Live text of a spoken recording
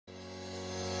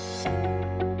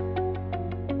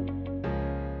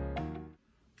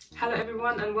Hello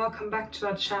everyone and welcome back to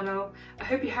our channel. I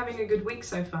hope you're having a good week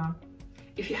so far.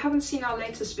 If you haven't seen our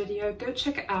latest video, go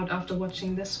check it out after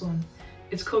watching this one.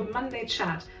 It's called Monday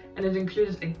Chat and it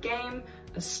included a game,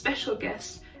 a special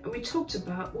guest, and we talked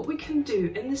about what we can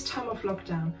do in this time of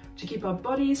lockdown to keep our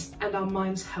bodies and our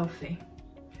minds healthy.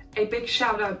 A big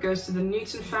shout out goes to the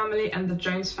Newton family and the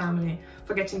Jones family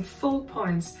for getting full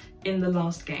points in the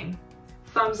last game.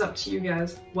 Thumbs up to you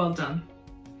guys, well done.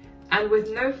 And with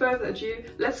no further ado,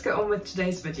 let's get on with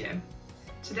today's video.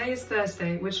 Today is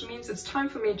Thursday, which means it's time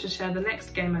for me to share the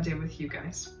next game idea with you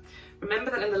guys.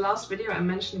 Remember that in the last video I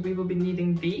mentioned we will be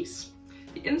needing these,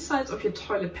 the insides of your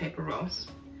toilet paper rolls.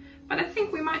 But I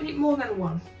think we might need more than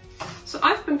one. So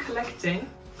I've been collecting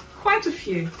quite a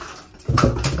few.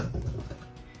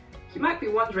 You might be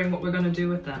wondering what we're going to do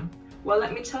with them. Well,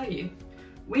 let me tell you.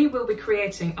 We will be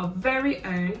creating our very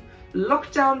own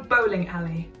lockdown bowling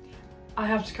alley. I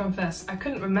have to confess, I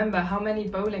couldn't remember how many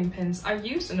bowling pins I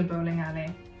used in a bowling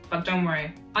alley. But don't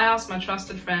worry, I asked my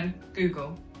trusted friend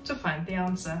Google to find the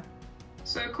answer.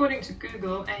 So according to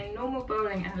Google, a normal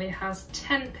bowling alley has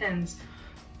 10 pins.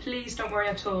 Please don't worry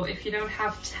at all if you don't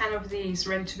have 10 of these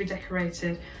ready to be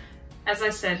decorated. As I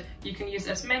said, you can use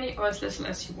as many or as little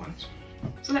as you want.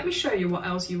 So let me show you what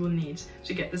else you will need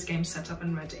to get this game set up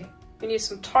and ready. You need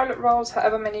some toilet rolls,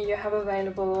 however many you have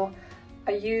available.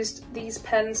 I used these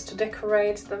pens to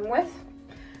decorate them with,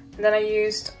 and then I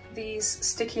used these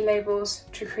sticky labels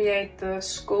to create the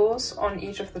scores on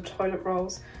each of the toilet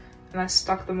rolls, and I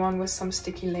stuck them on with some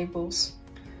sticky labels.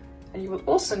 And you will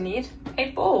also need a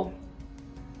ball.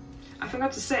 I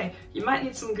forgot to say, you might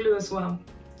need some glue as well.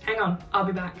 Hang on, I'll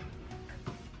be back.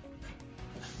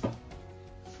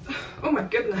 Oh my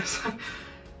goodness.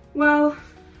 Well,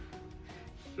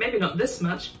 maybe not this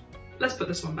much. Let's put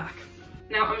this one back.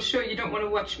 Now, I'm sure you don't want to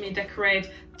watch me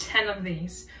decorate 10 of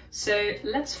these, so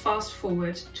let's fast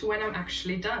forward to when I'm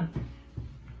actually done.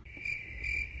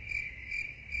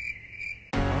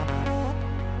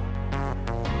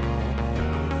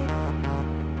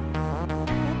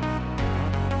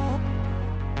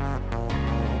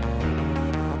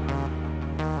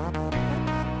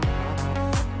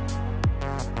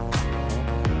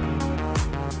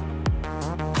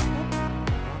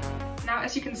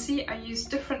 As you can see, I use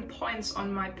different points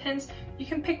on my pins. You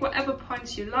can pick whatever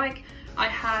points you like. I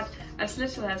had as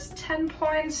little as 10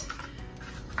 points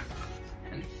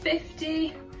and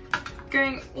 50,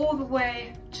 going all the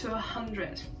way to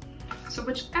 100. So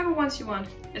whichever ones you want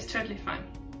is totally fine.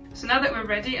 So now that we're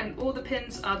ready and all the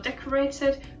pins are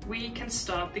decorated, we can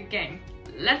start the game.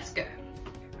 Let's go.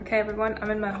 Okay everyone,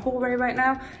 I'm in my hallway right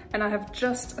now and I have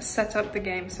just set up the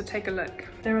game, so take a look.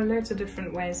 There are loads of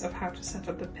different ways of how to set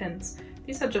up the pins.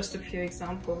 These are just a few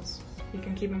examples. You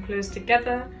can keep them close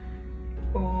together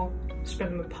or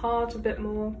spread them apart a bit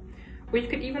more. Or you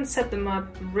could even set them up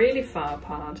really far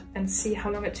apart and see how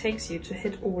long it takes you to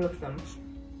hit all of them.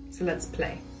 So let's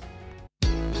play.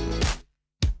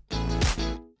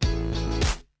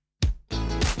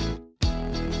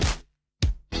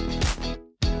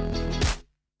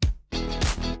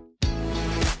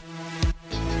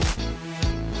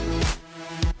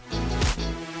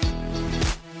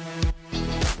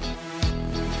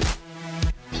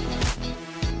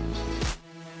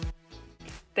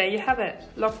 There you have it,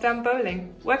 lockdown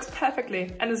bowling. Works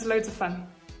perfectly and is loads of fun.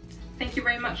 Thank you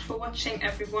very much for watching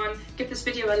everyone. Give this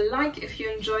video a like if you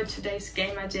enjoyed today's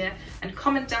game idea and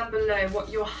comment down below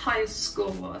what your highest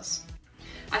score was.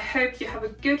 I hope you have a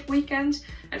good weekend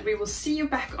and we will see you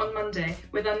back on Monday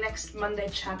with our next Monday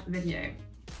Chat video.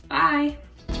 Bye!